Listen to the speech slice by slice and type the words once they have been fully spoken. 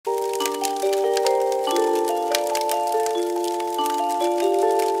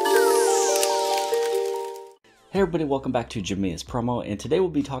everybody, welcome back to Jimmy's Promo, and today we'll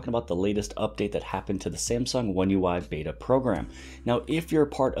be talking about the latest update that happened to the Samsung One UI beta program. Now, if you're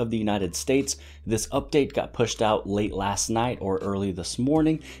part of the United States, this update got pushed out late last night or early this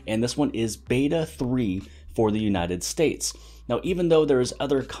morning, and this one is Beta 3 for the United States. Now, even though there's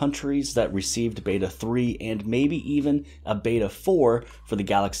other countries that received Beta 3 and maybe even a Beta 4 for the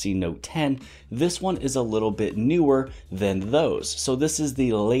Galaxy Note 10, this one is a little bit newer than those. So this is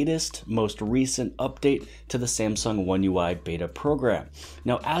the latest, most recent update to the Samsung One UI beta program.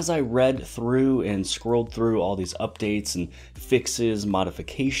 Now, as I read through and scrolled through all these updates and fixes,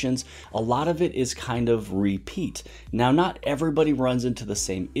 modifications, a lot of it is kind of repeat. Now, not everybody runs into the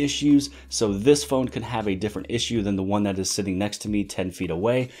same issues, so this phone can have a different issue than the one that is sitting next to me 10 feet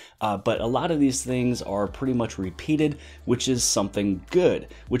away, but a lot of these things are pretty much repeated, which is something good,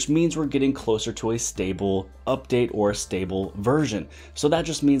 which means we're getting closer to a stable update or a stable version. So that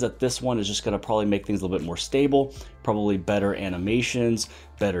just means that this one is just going to probably make things a little bit more stable, probably better animations,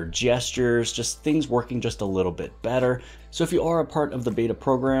 better gestures, just things working just a little bit better. So if you are a part of the beta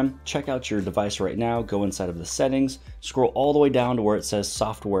program, check out your device right now, go inside of the settings, scroll all the way down to where it says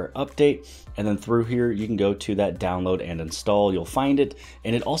software update, and then through here you can go to that download and install. You'll find it,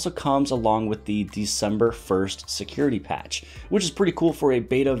 and it also comes along with the December 1st security patch, which is pretty cool for a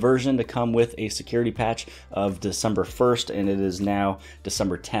beta version to come with a security patch of December 1st, and it is now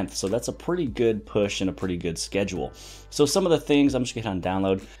December 10th. So that's a pretty good push and a pretty good schedule. So some of the things, I'm just gonna hit on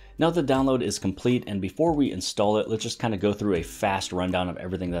download. Now the download is complete, and before we install it, let's just kind of go through a fast rundown of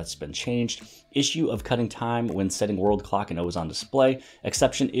everything that's been changed. Issue of cutting time when setting world clock and always on display.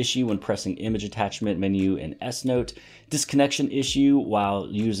 Exception issue when pressing image attachment menu in S Note. Disconnection issue while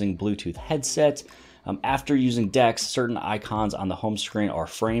using Bluetooth headset. After using DeX, certain icons on the home screen are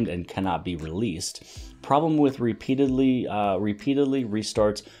framed and cannot be released. Problem with repeatedly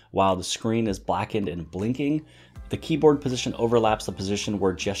restarts while the screen is blackened and blinking. The keyboard position overlaps the position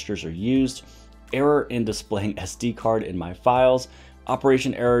where gestures are used. Error in displaying SD card in my files.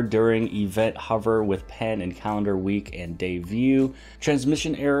 Operation error during event hover with pen and calendar week and day view.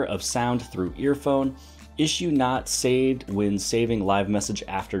 Transmission error of sound through earphone. Issue not saved when saving live message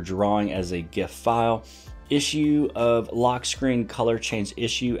after drawing as a GIF file. Issue of lock screen color change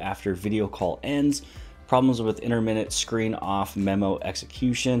issue after video call ends. Problems with intermittent screen off memo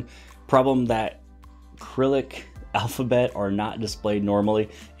execution. Problem that Cyrillic alphabet are not displayed normally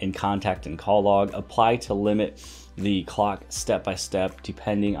in contact and call log. Apply to limit the clock step by step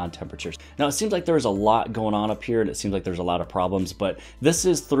depending on temperatures. Now it seems like there's a lot going on up here, and it seems like there's a lot of problems, but this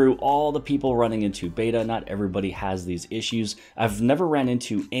is through all the people running into beta. Not everybody has these issues. I've never ran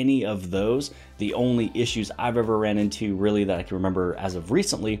into any of those. The only issues I've ever ran into really that I can remember as of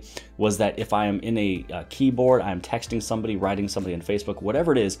recently was that if I am in a keyboard, I'm texting somebody, writing somebody on Facebook,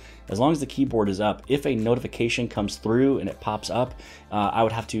 whatever it is, as long as the keyboard is up, if a notification comes through and it pops up, I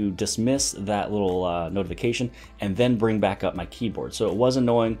would have to dismiss that little notification and then bring back up my keyboard. So it was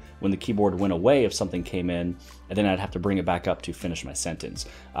annoying when the keyboard went away if something came in, and then I'd have to bring it back up to finish my sentence.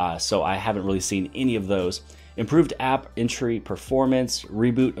 So I haven't really seen any of those. Improved app entry performance.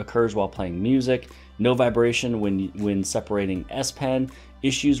 Reboot occurs while playing music. No vibration when separating S Pen.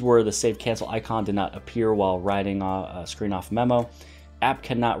 Issues where the save cancel icon did not appear while writing a screen off memo. App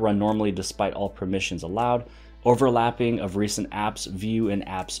cannot run normally despite all permissions allowed. Overlapping of recent apps view in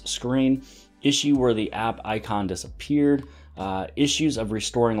apps screen. Issue where the app icon disappeared. Issues of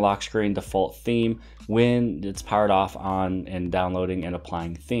restoring lock screen default theme when it's powered off on and downloading and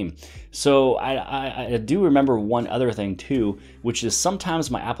applying theme. So I do remember one other thing too, which is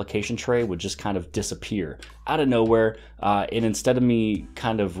sometimes my application tray would just kind of disappear out of nowhere, and instead of me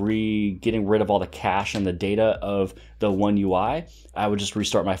kind of getting rid of all the cache and the data of the One UI, I would just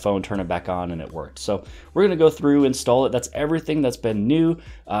restart my phone, turn it back on, and it worked. So we're going to go through, install it. That's everything that's been new.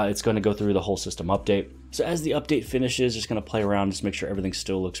 It's going to go through the whole system update. So as the update finishes, just going to play around, just make sure everything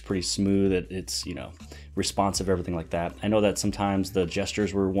still looks pretty smooth, that it's, responsive, everything like that. I know that sometimes the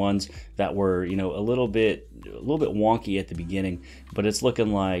gestures were ones that were, a little bit wonky at the beginning, but it's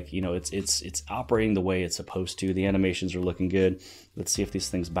looking like, it's operating the way it's supposed to. The animations are looking good. Let's see if these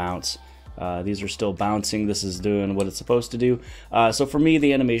things bounce. These are still bouncing. This is doing what it's supposed to do. So for me,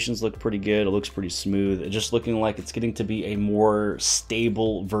 the animations look pretty good. It looks pretty smooth. It's just looking like it's getting to be a more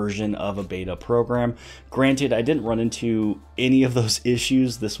stable version of a beta program. Granted, I didn't run into any of those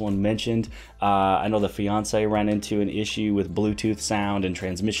issues this one mentioned. I know the fiance ran into an issue with Bluetooth sound and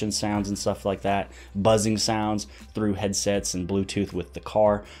transmission sounds and stuff like that, buzzing sounds through headsets and Bluetooth with the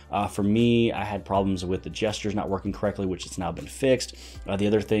car. For me, I had problems with the gestures not working correctly, which has now been fixed. The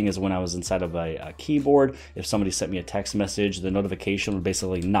other thing is when I was inside of a keyboard. If somebody sent me a text message, the notification would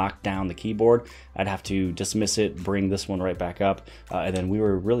basically knock down the keyboard. I'd have to dismiss it, bring this one right back up, and then we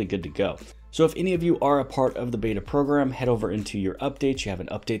were really good to go. So if any of you are a part of the beta program, head over into your updates. You have an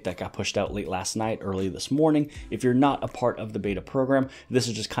update that got pushed out late last night, early this morning. If you're not a part of the beta program, this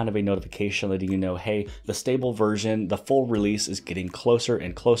is just kind of a notification letting you know, hey, the stable version, the full release is getting closer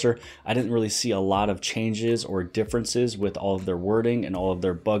and closer. I didn't really see a lot of changes or differences with all of their wording and all of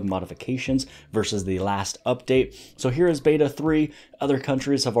their bug modifications versus the last update. So here is beta 3. Other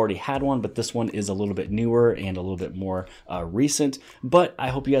countries have already had one, but this one is a little bit newer and a little bit more recent. But I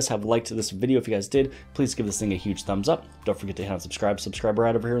hope you guys have liked this video. If you guys did, please give this thing a huge thumbs up. Don't forget to hit on subscribe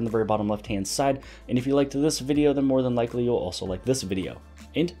right over here on the very bottom left hand side. And if you liked this video, then more than likely you'll also like this video.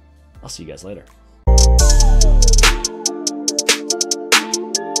 And I'll see you guys later.